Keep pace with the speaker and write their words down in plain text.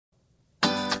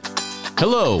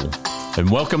Hello, and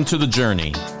welcome to The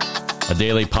Journey, a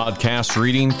daily podcast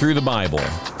reading through the Bible.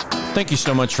 Thank you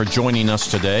so much for joining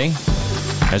us today.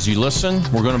 As you listen,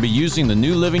 we're going to be using the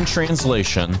New Living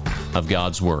Translation of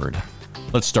God's Word.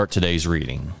 Let's start today's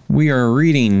reading. We are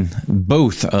reading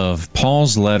both of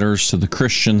Paul's letters to the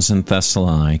Christians in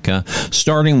Thessalonica,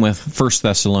 starting with 1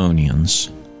 Thessalonians.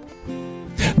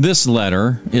 This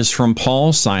letter is from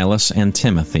Paul, Silas, and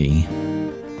Timothy.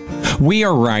 We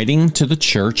are writing to the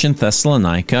church in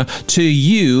Thessalonica, to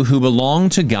you who belong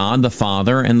to God the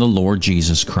Father and the Lord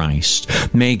Jesus Christ.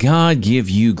 May God give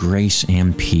you grace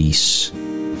and peace.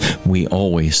 We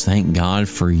always thank God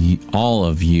for all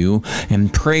of you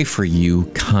and pray for you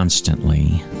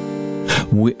constantly.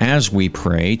 As we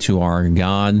pray to our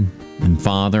God and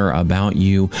Father about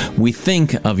you, we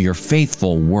think of your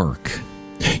faithful work,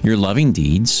 your loving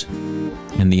deeds,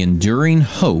 and the enduring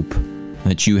hope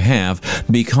that you have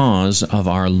because of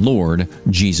our Lord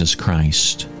Jesus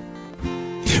Christ.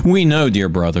 We know, dear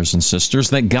brothers and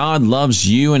sisters, that God loves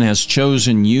you and has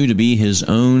chosen you to be His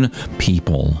own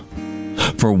people.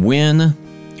 For when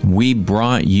we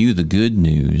brought you the good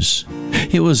news,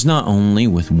 it was not only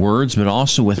with words but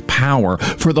also with power,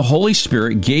 for the Holy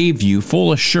Spirit gave you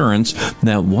full assurance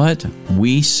that what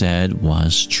we said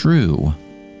was true.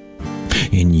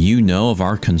 And you know of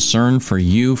our concern for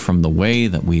you from the way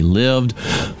that we lived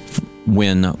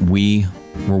when we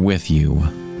were with you.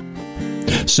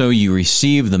 So you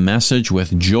received the message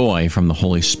with joy from the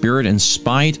Holy Spirit in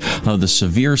spite of the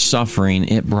severe suffering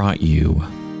it brought you.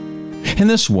 In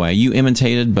this way, you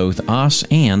imitated both us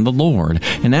and the Lord,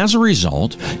 and as a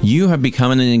result, you have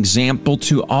become an example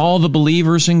to all the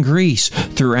believers in Greece,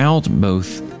 throughout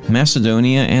both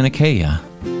Macedonia and Achaia.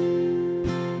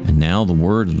 And now the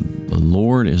word of the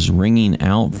Lord is ringing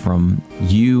out from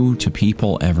you to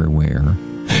people everywhere,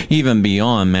 even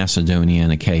beyond Macedonia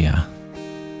and Achaia.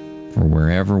 For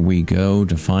wherever we go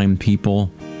to find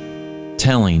people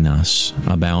telling us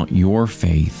about your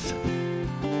faith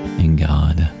in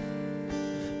God,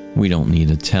 we don't need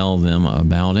to tell them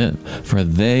about it, for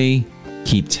they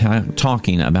keep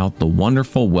talking about the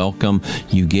wonderful welcome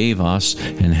you gave us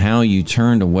and how you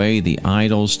turned away the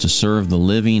idols to serve the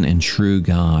living and true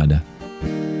God.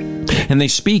 And they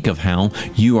speak of how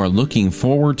you are looking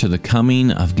forward to the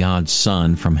coming of God's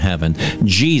Son from heaven,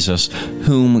 Jesus,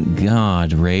 whom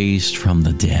God raised from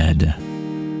the dead.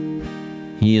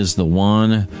 He is the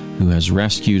one who has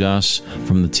rescued us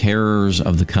from the terrors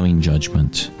of the coming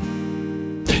judgment.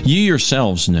 You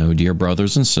yourselves know, dear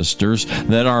brothers and sisters,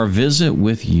 that our visit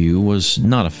with you was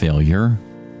not a failure.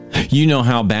 You know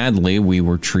how badly we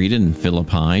were treated in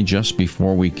Philippi just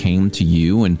before we came to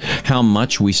you and how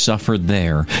much we suffered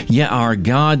there. Yet our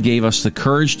God gave us the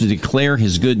courage to declare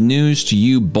His good news to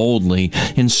you boldly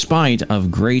in spite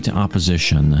of great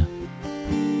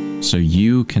opposition. So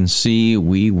you can see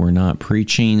we were not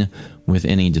preaching with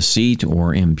any deceit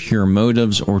or impure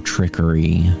motives or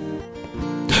trickery.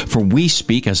 For we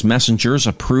speak as messengers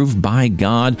approved by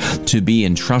God to be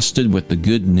entrusted with the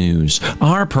good news.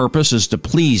 Our purpose is to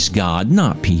please God,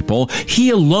 not people.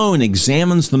 He alone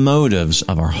examines the motives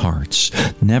of our hearts.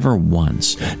 Never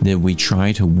once did we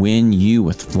try to win you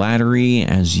with flattery,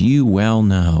 as you well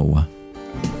know.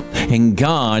 And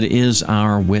God is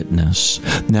our witness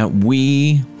that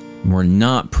we were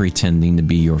not pretending to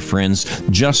be your friends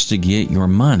just to get your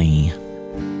money.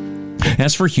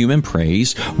 As for human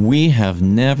praise, we have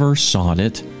never sought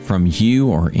it from you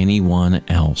or anyone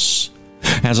else.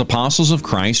 As apostles of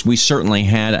Christ, we certainly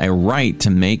had a right to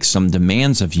make some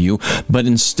demands of you, but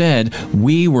instead,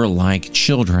 we were like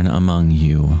children among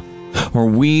you. Or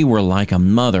we were like a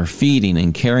mother feeding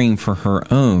and caring for her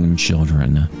own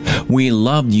children. We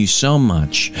loved you so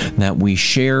much that we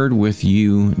shared with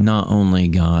you not only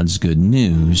God's good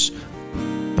news,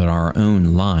 but our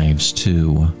own lives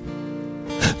too.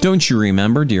 Don't you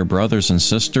remember, dear brothers and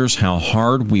sisters, how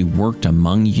hard we worked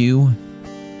among you?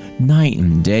 Night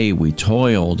and day we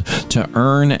toiled to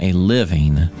earn a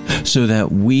living so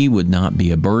that we would not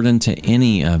be a burden to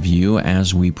any of you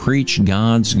as we preach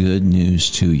God's good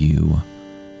news to you.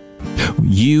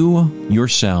 You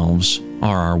yourselves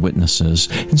are our witnesses,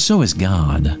 and so is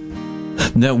God,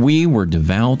 that we were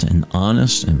devout and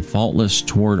honest and faultless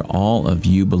toward all of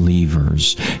you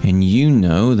believers. And you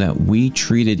know that we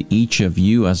treated each of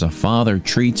you as a father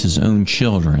treats his own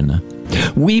children.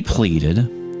 We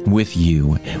pleaded with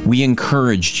you, we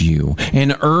encouraged you,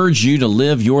 and urged you to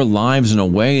live your lives in a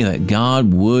way that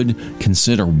God would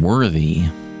consider worthy.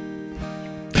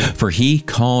 For He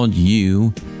called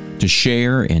you to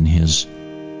share in His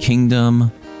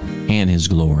kingdom and His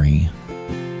glory.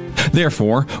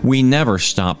 Therefore, we never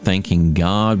stop thanking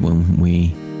God when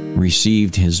we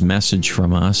received his message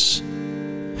from us.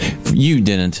 You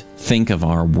didn't think of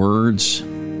our words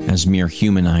as mere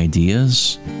human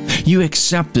ideas. You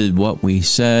accepted what we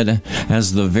said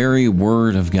as the very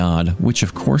Word of God, which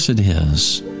of course it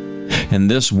is. And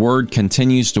this Word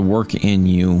continues to work in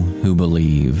you who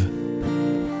believe.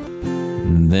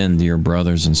 And then, dear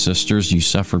brothers and sisters, you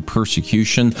suffered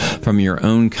persecution from your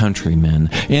own countrymen.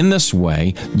 In this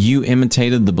way, you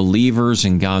imitated the believers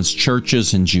in God's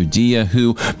churches in Judea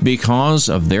who, because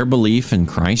of their belief in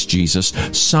Christ Jesus,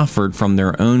 suffered from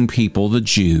their own people, the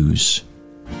Jews.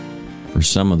 For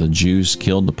some of the Jews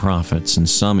killed the prophets, and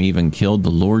some even killed the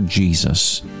Lord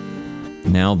Jesus.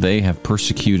 Now they have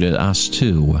persecuted us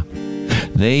too.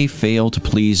 They fail to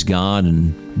please God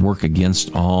and work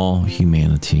against all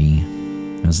humanity,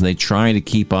 as they try to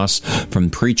keep us from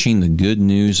preaching the good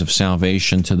news of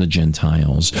salvation to the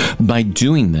Gentiles. By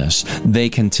doing this, they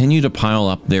continue to pile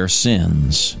up their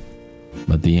sins,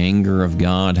 but the anger of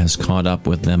God has caught up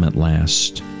with them at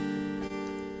last.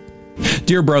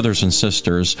 Dear brothers and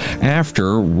sisters,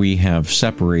 after we have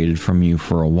separated from you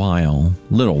for a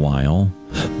little while,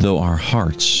 though our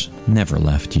hearts never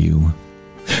left you,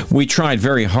 we tried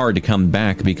very hard to come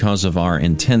back because of our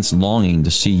intense longing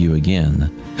to see you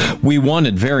again. We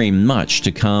wanted very much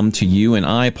to come to you, and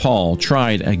I, Paul,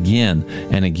 tried again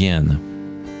and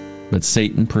again, but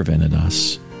Satan prevented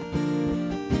us.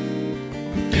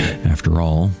 After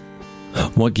all,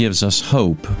 what gives us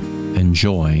hope and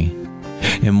joy,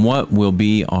 and what will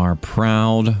be our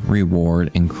proud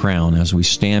reward and crown as we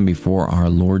stand before our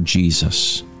Lord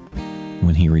Jesus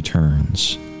when he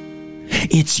returns?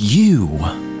 It's you.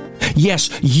 Yes,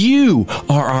 you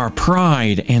are our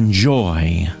pride and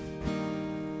joy.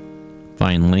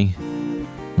 Finally,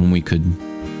 when we could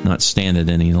not stand it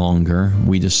any longer,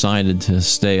 we decided to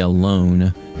stay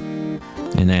alone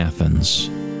in Athens,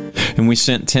 and we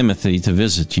sent Timothy to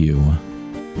visit you.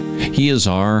 He is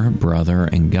our brother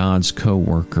and God's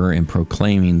co-worker in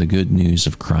proclaiming the good news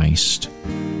of Christ.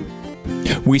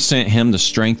 We sent him to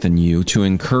strengthen you, to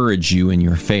encourage you in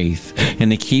your faith,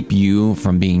 and to keep you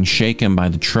from being shaken by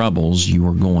the troubles you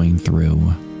are going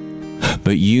through.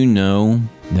 But you know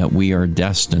that we are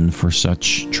destined for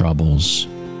such troubles.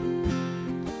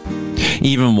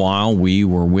 Even while we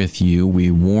were with you, we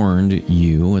warned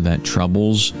you that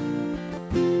troubles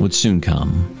would soon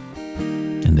come,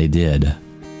 and they did,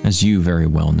 as you very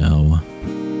well know.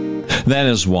 That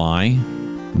is why,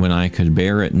 when I could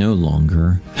bear it no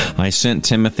longer, I sent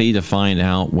Timothy to find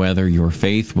out whether your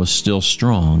faith was still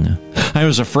strong. I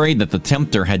was afraid that the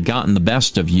tempter had gotten the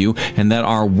best of you and that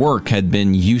our work had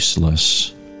been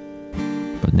useless.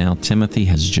 But now Timothy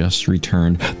has just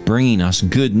returned, bringing us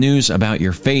good news about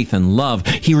your faith and love.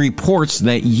 He reports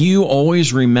that you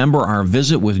always remember our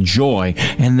visit with joy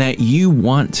and that you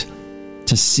want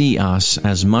to see us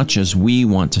as much as we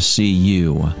want to see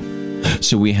you.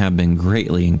 So we have been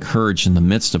greatly encouraged in the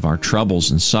midst of our troubles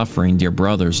and suffering, dear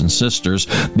brothers and sisters,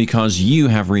 because you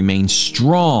have remained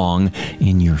strong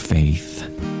in your faith.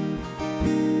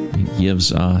 It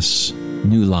gives us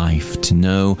new life to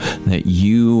know that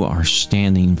you are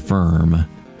standing firm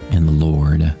in the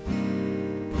Lord.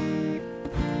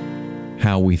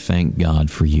 How we thank God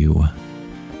for you.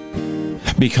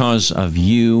 Because of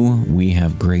you, we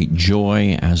have great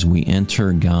joy as we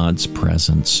enter God's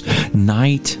presence.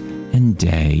 Night and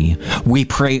day, we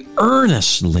pray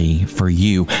earnestly for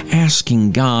you,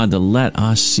 asking God to let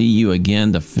us see you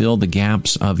again to fill the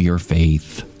gaps of your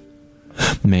faith.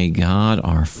 May God,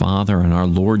 our Father, and our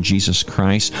Lord Jesus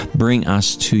Christ bring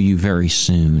us to you very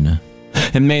soon.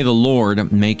 And may the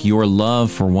Lord make your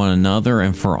love for one another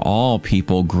and for all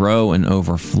people grow and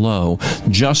overflow,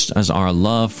 just as our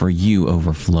love for you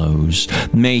overflows.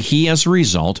 May He, as a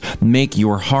result, make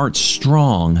your heart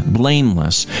strong,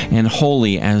 blameless, and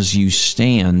holy as you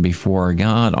stand before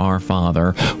God our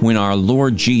Father when our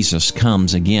Lord Jesus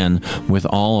comes again with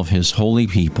all of His holy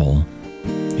people.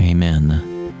 Amen.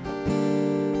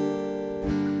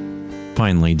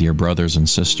 Finally, dear brothers and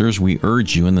sisters, we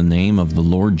urge you in the name of the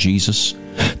Lord Jesus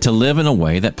to live in a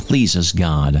way that pleases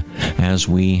God, as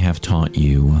we have taught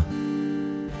you.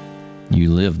 You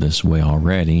live this way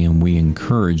already, and we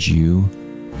encourage you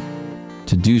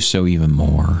to do so even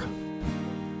more.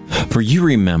 For you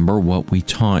remember what we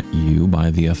taught you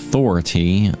by the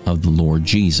authority of the Lord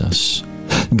Jesus.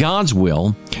 God's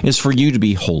will is for you to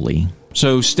be holy,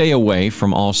 so stay away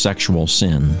from all sexual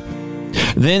sin.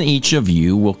 Then each of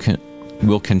you will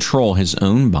control his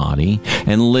own body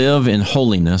and live in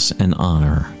holiness and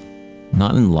honor,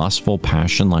 not in lustful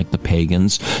passion like the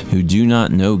pagans who do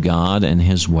not know God and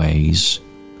His ways.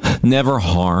 Never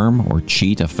harm or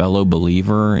cheat a fellow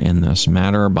believer in this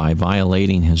matter by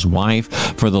violating his wife,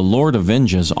 for the Lord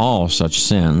avenges all such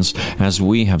sins, as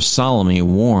we have solemnly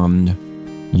warned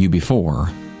you before.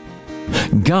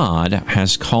 God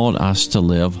has called us to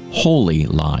live holy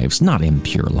lives, not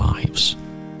impure lives.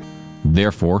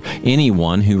 Therefore,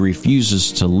 anyone who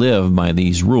refuses to live by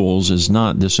these rules is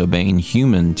not disobeying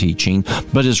human teaching,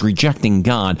 but is rejecting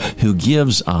God, who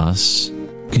gives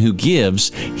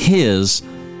His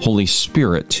Holy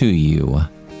Spirit to you.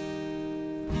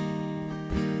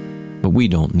 But we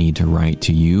don't need to write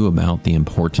to you about the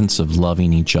importance of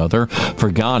loving each other,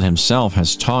 for God Himself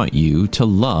has taught you to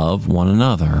love one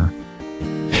another.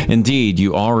 Indeed,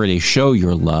 you already show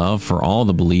your love for all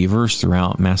the believers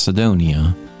throughout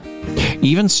Macedonia.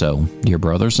 Even so, dear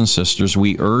brothers and sisters,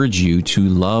 we urge you to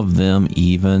love them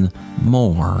even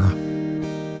more.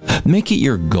 Make it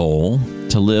your goal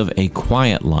to live a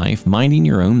quiet life, minding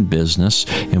your own business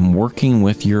and working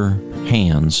with your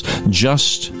hands,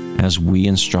 just as we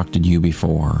instructed you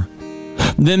before.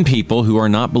 Then people who are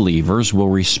not believers will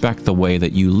respect the way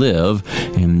that you live,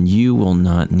 and you will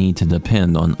not need to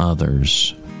depend on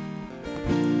others.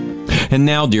 And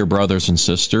now, dear brothers and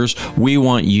sisters, we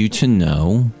want you to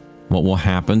know what will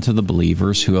happen to the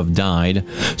believers who have died,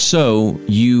 so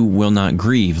you will not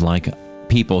grieve like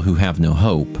people who have no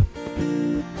hope.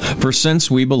 For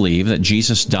since we believe that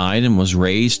Jesus died and was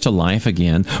raised to life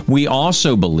again, we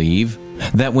also believe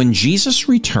that when Jesus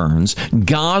returns,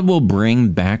 God will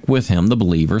bring back with Him the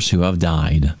believers who have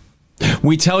died.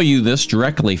 We tell you this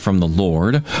directly from the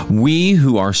Lord. We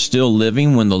who are still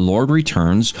living when the Lord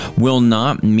returns will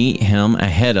not meet Him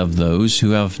ahead of those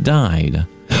who have died.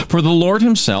 For the Lord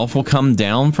Himself will come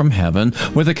down from heaven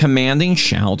with a commanding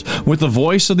shout, with the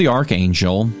voice of the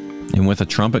archangel, and with a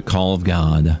trumpet call of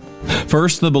God.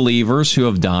 First, the believers who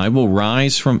have died will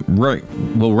rise from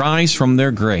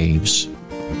their graves.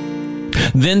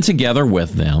 Then, together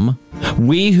with them,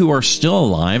 we who are still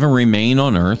alive and remain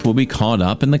on earth will be caught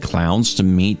up in the clouds to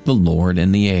meet the Lord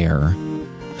in the air.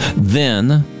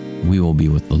 Then we will be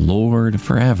with the Lord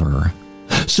forever.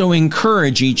 So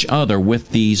encourage each other with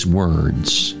these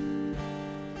words.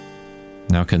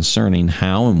 Now, concerning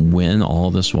how and when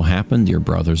all this will happen, dear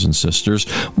brothers and sisters,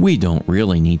 we don't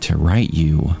really need to write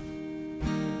you.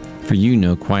 For you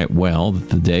know quite well that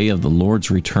the day of the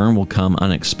Lord's return will come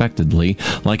unexpectedly,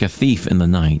 like a thief in the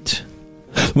night.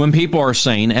 When people are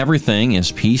saying everything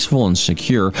is peaceful and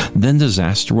secure, then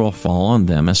disaster will fall on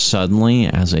them as suddenly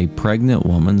as a pregnant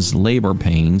woman's labor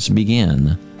pains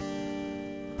begin.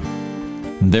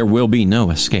 There will be no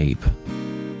escape.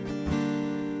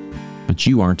 But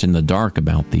you aren't in the dark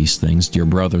about these things, dear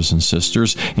brothers and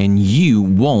sisters, and you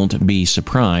won't be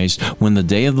surprised when the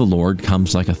day of the Lord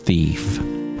comes like a thief.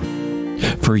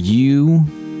 For you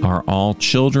are all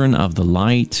children of the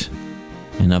light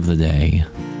and of the day.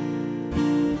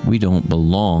 We don't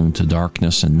belong to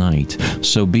darkness and night,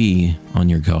 so be on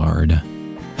your guard.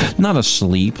 Not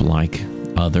asleep like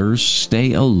others,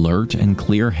 stay alert and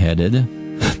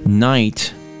clear-headed.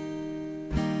 Night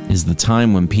is the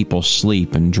time when people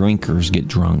sleep and drinkers get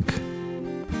drunk.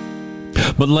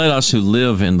 But let us who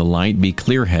live in the light be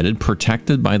clear-headed,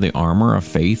 protected by the armor of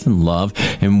faith and love,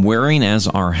 and wearing as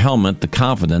our helmet the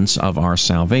confidence of our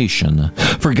salvation.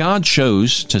 For God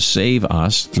chose to save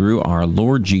us through our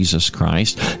Lord Jesus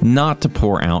Christ, not to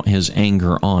pour out His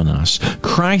anger on us.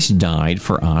 Christ died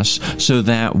for us so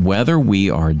that whether we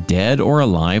are dead or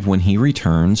alive when He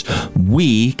returns,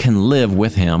 we can live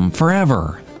with Him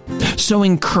forever. So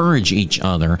encourage each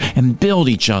other and build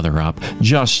each other up,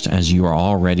 just as you are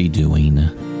already doing.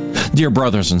 Dear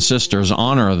brothers and sisters,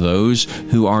 honor those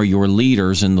who are your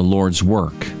leaders in the Lord's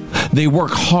work. They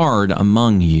work hard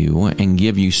among you and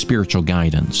give you spiritual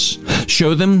guidance.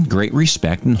 Show them great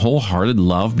respect and wholehearted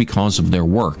love because of their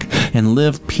work, and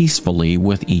live peacefully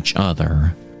with each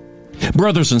other.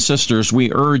 Brothers and sisters,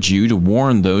 we urge you to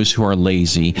warn those who are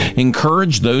lazy,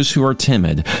 encourage those who are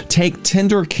timid, take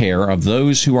tender care of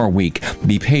those who are weak,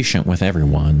 be patient with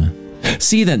everyone.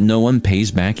 See that no one pays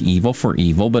back evil for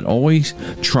evil, but always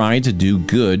try to do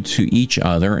good to each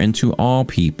other and to all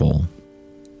people.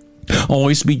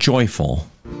 Always be joyful.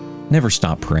 Never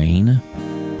stop praying.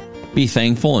 Be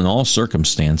thankful in all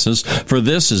circumstances, for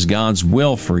this is God's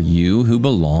will for you who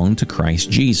belong to Christ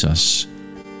Jesus.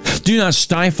 Do not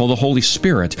stifle the Holy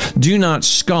Spirit. Do not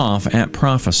scoff at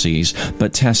prophecies,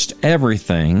 but test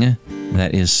everything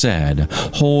that is said.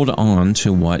 Hold on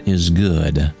to what is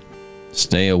good.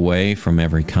 Stay away from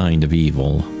every kind of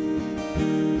evil.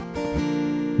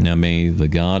 Now may the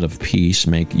God of peace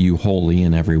make you holy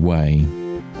in every way.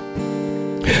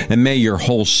 And may your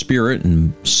whole spirit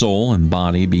and soul and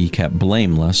body be kept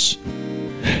blameless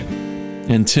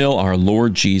until our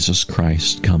Lord Jesus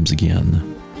Christ comes again.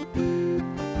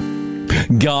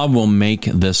 God will make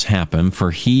this happen,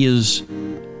 for He is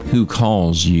who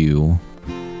calls you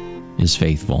is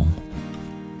faithful.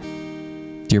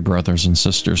 Dear brothers and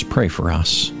sisters, pray for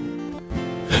us.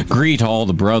 Greet all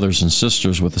the brothers and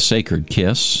sisters with a sacred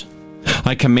kiss.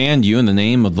 I command you in the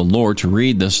name of the Lord to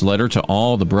read this letter to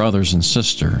all the brothers and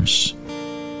sisters.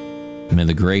 May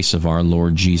the grace of our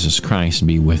Lord Jesus Christ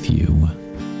be with you.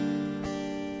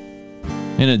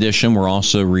 In addition, we're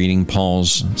also reading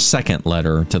Paul's second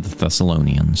letter to the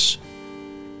Thessalonians.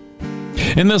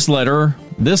 In this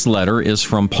letter is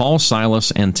from Paul,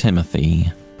 Silas, and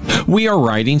Timothy. We are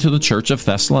writing to the church of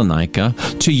Thessalonica,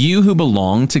 to you who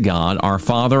belong to God, our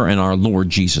Father, and our Lord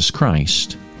Jesus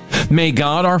Christ. May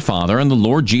God our Father and the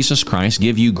Lord Jesus Christ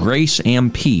give you grace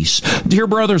and peace. Dear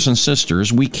brothers and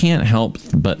sisters, we can't help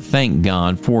but thank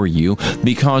God for you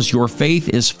because your faith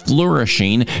is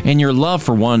flourishing and your love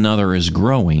for one another is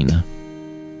growing.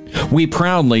 We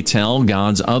proudly tell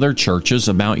God's other churches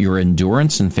about your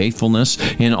endurance and faithfulness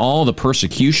in all the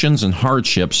persecutions and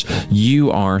hardships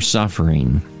you are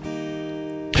suffering.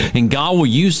 And God will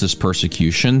use this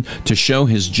persecution to show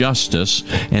His justice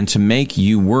and to make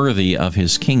you worthy of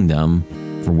His kingdom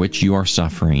for which you are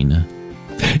suffering.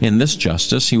 In this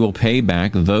justice, He will pay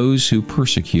back those who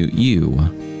persecute you.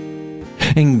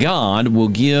 And God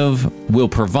will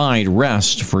provide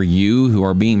rest for you who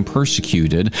are being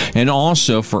persecuted, and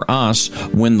also for us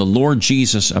when the Lord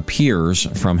Jesus appears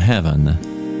from heaven.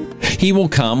 He will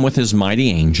come with His mighty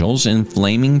angels in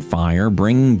flaming fire,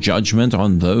 bringing judgment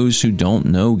on those who don't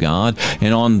know God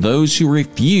and on those who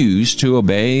refuse to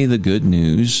obey the good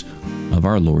news of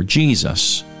our Lord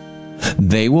Jesus.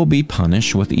 They will be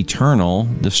punished with eternal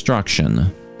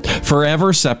destruction,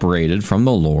 forever separated from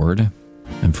the Lord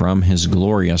and from His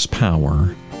glorious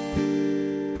power.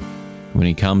 When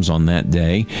He comes on that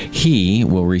day, He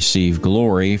will receive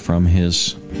glory from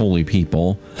His holy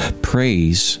people,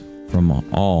 praise from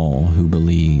all who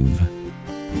believe.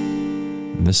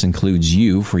 This includes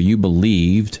you, for you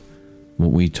believed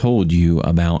what we told you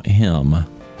about Him.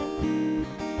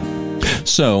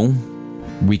 So,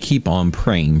 we keep on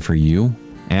praying for you,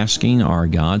 asking our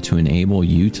God to enable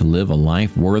you to live a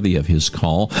life worthy of His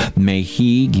call. May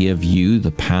He give you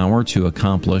the power to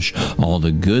accomplish all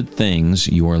the good things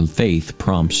your faith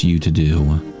prompts you to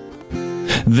do.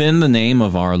 Then the name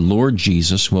of our Lord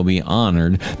Jesus will be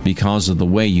honored because of the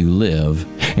way you live,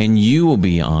 and you will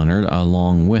be honored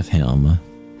along with Him.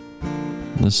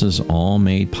 This is all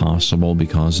made possible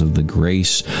because of the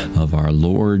grace of our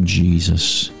Lord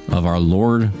Jesus, of our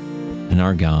Lord and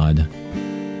our God,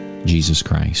 Jesus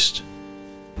Christ.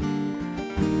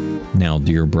 Now,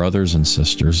 dear brothers and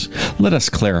sisters, let us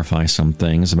clarify some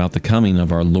things about the coming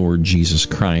of our Lord Jesus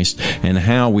Christ and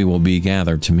how we will be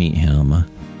gathered to meet Him.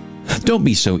 Don't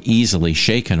be so easily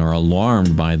shaken or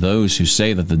alarmed by those who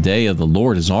say that the day of the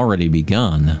Lord has already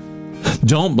begun.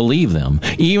 Don't believe them,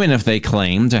 even if they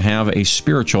claim to have a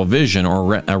spiritual vision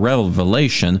or a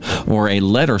revelation or a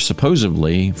letter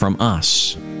supposedly from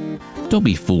us. Don't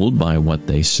be fooled by what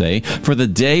they say, for the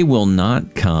day will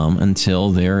not come until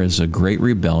there is a great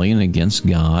rebellion against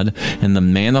God and the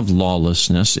man of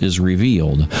lawlessness is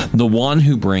revealed, the one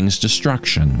who brings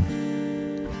destruction.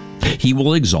 He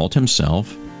will exalt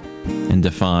himself and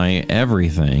defy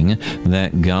everything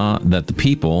that the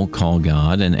people call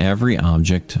God and every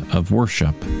object of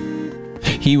worship.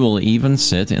 He will even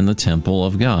sit in the temple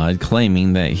of God,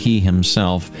 claiming that He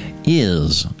Himself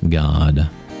is God.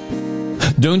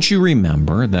 Don't you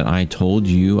remember that I told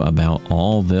you about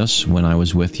all this when I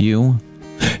was with you?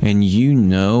 And you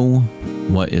know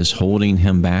what is holding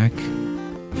Him back?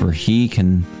 For He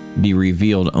can be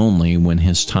revealed only when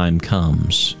His time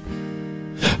comes.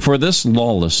 For this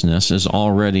lawlessness is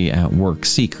already at work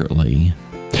secretly,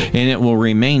 and it will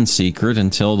remain secret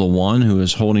until the one who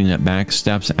is holding it back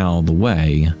steps out of the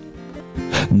way.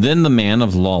 Then the man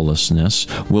of lawlessness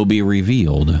will be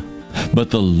revealed,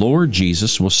 but the Lord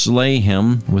Jesus will slay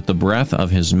him with the breath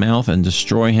of His mouth and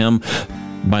destroy him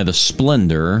by the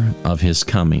splendor of His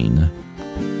coming.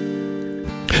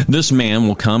 This man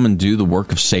will come and do the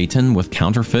work of Satan with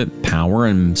counterfeit power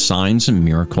and signs and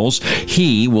miracles.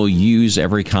 He will use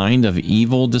every kind of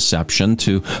evil deception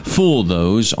to fool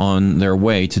those on their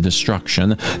way to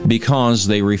destruction because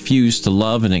they refuse to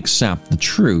love and accept the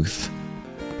truth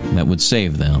that would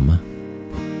save them.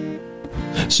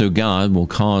 So God will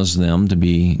cause them to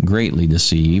be greatly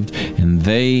deceived, and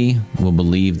they will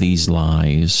believe these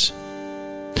lies.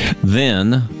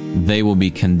 Then they will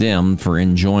be condemned for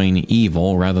enjoying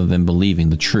evil rather than believing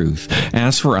the truth.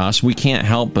 As for us, we can't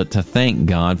help but to thank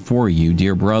God for you,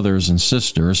 dear brothers and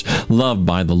sisters, loved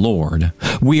by the Lord.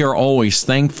 We are always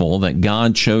thankful that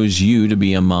God chose you to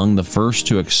be among the first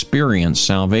to experience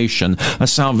salvation, a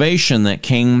salvation that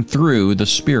came through the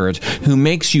Spirit who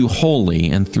makes you holy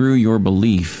and through your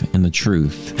belief in the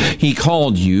truth. He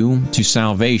called you to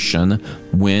salvation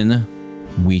when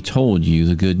we told you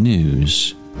the good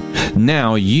news.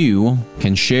 Now you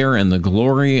can share in the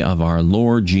glory of our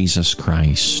Lord Jesus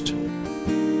Christ.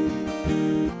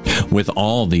 With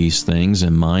all these things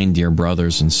in mind, dear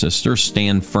brothers and sisters,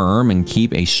 stand firm and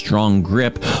keep a strong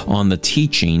grip on the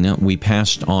teaching we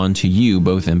passed on to you,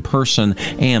 both in person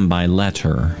and by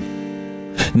letter.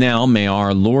 Now may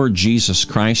our Lord Jesus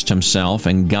Christ himself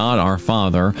and God our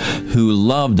Father, who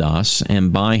loved us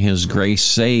and by his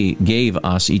grace gave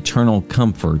us eternal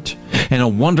comfort and a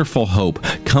wonderful hope,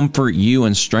 comfort you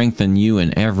and strengthen you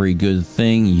in every good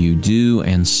thing you do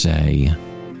and say.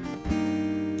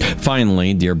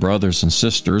 Finally, dear brothers and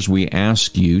sisters, we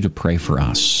ask you to pray for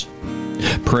us.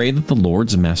 Pray that the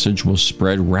Lord's message will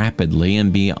spread rapidly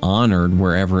and be honored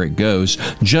wherever it goes,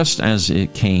 just as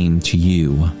it came to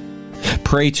you.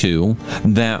 Pray, too,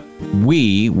 that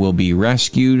we will be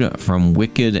rescued from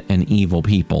wicked and evil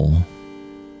people.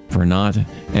 For not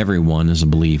everyone is a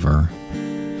believer,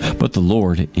 but the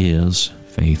Lord is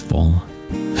faithful.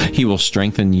 He will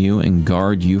strengthen you and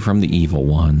guard you from the evil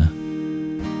one.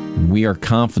 We are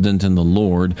confident in the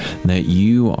Lord that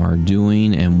you are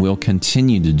doing and will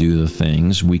continue to do the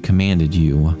things we commanded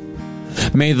you.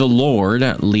 May the Lord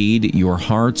lead your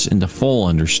hearts into full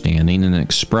understanding and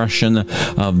expression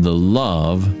of the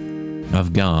love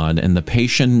of God and the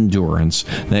patient endurance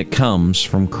that comes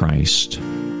from Christ.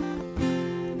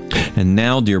 And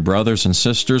now, dear brothers and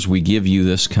sisters, we give you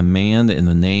this command in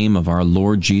the name of our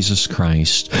Lord Jesus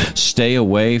Christ. Stay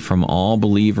away from all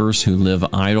believers who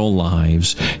live idle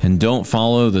lives and don't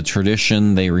follow the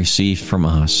tradition they received from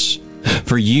us.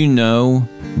 For you know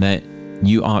that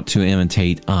you ought to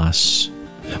imitate us.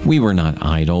 We were not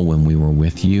idle when we were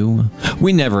with you.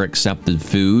 We never accepted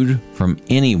food from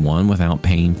anyone without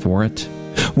paying for it.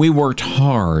 We worked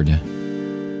hard,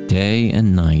 day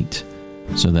and night,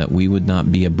 so that we would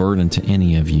not be a burden to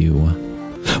any of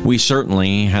you. We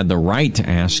certainly had the right to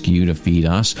ask you to feed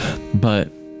us, but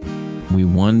we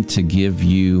wanted to give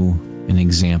you an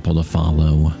example to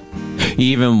follow.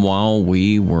 Even while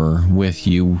we were with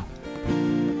you,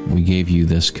 we gave you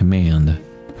this command.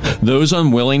 Those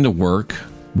unwilling to work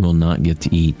will not get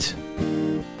to eat.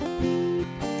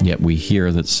 Yet we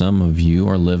hear that some of you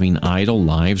are living idle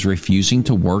lives, refusing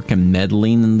to work and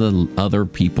meddling in the other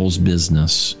people's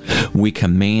business. We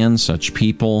command such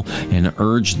people and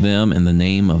urge them in the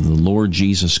name of the Lord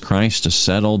Jesus Christ to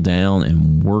settle down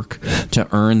and work to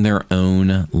earn their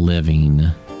own living.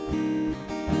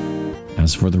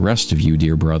 As for the rest of you,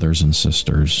 dear brothers and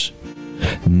sisters,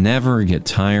 never get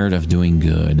tired of doing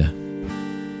good.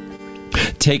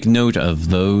 Take note of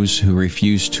those who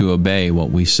refuse to obey what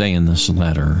we say in this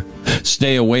letter.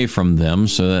 Stay away from them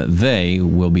so that they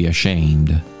will be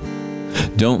ashamed.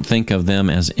 Don't think of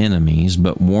them as enemies,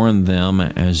 but warn them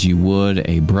as you would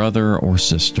a brother or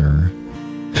sister.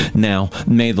 Now,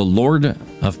 may the Lord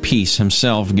of peace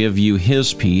himself give you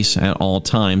his peace at all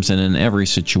times and in every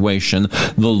situation.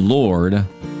 The Lord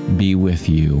be with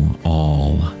you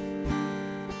all.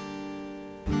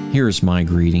 Here is my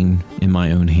greeting in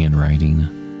my own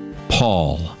handwriting.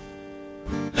 Paul.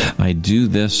 I do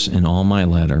this in all my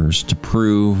letters to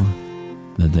prove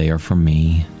that they are from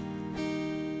me.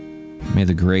 May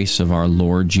the grace of our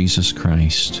Lord Jesus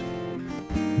Christ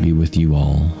be with you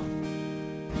all.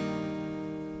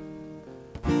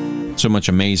 So much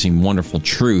amazing, wonderful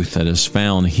truth that is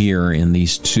found here in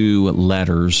these two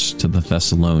letters to the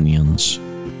Thessalonians.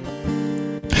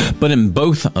 But in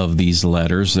both of these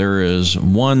letters, there is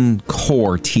one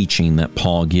core teaching that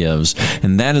Paul gives,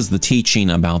 and that is the teaching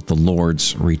about the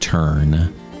Lord's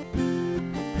return.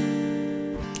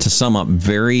 To sum up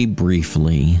very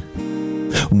briefly,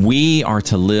 we are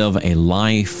to live a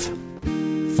life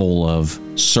full of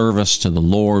service to the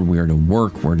Lord. We are to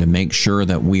work. We're to make sure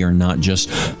that we are not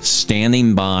just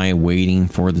standing by waiting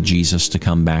for the Jesus to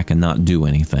come back and not do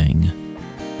anything.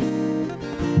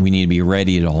 We need to be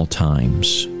ready at all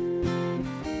times,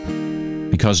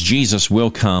 because Jesus will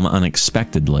come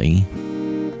unexpectedly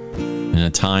in a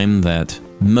time that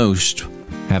most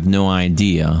have no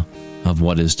idea of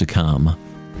what is to come.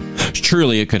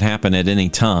 Truly, it could happen at any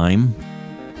time,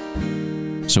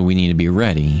 so we need to be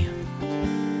ready.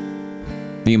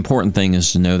 The important thing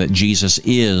is to know that Jesus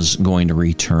is going to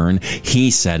return.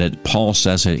 He said it. Paul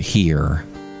says it here.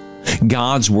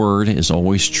 God's word is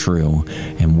always true,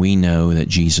 and we know that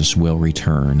Jesus will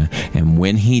return. And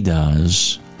when he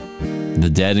does, the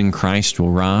dead in Christ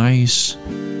will rise,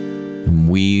 and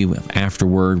we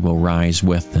afterward will rise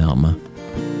with them.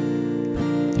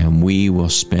 And we will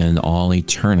spend all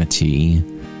eternity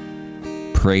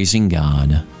praising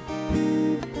God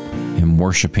and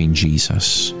worshiping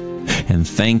Jesus and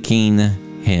thanking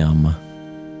him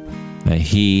that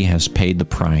he has paid the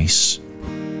price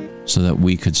so that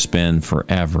we could spend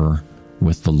forever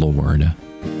with the Lord.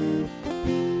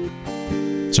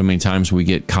 So many times we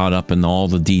get caught up in all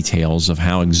the details of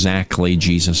how exactly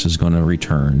Jesus is going to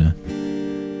return.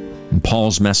 And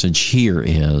Paul's message here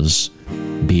is,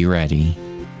 be ready.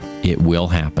 It will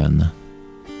happen.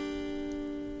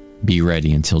 Be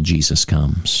ready until Jesus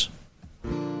comes.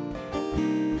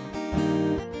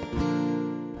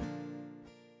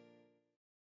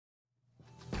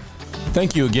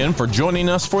 Thank you again for joining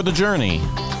us for the journey.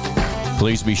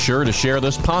 Please be sure to share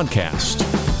this podcast.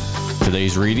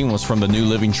 Today's reading was from the New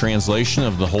Living Translation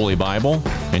of the Holy Bible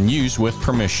and used with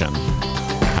permission.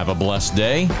 Have a blessed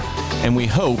day, and we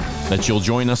hope that you'll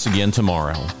join us again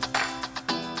tomorrow.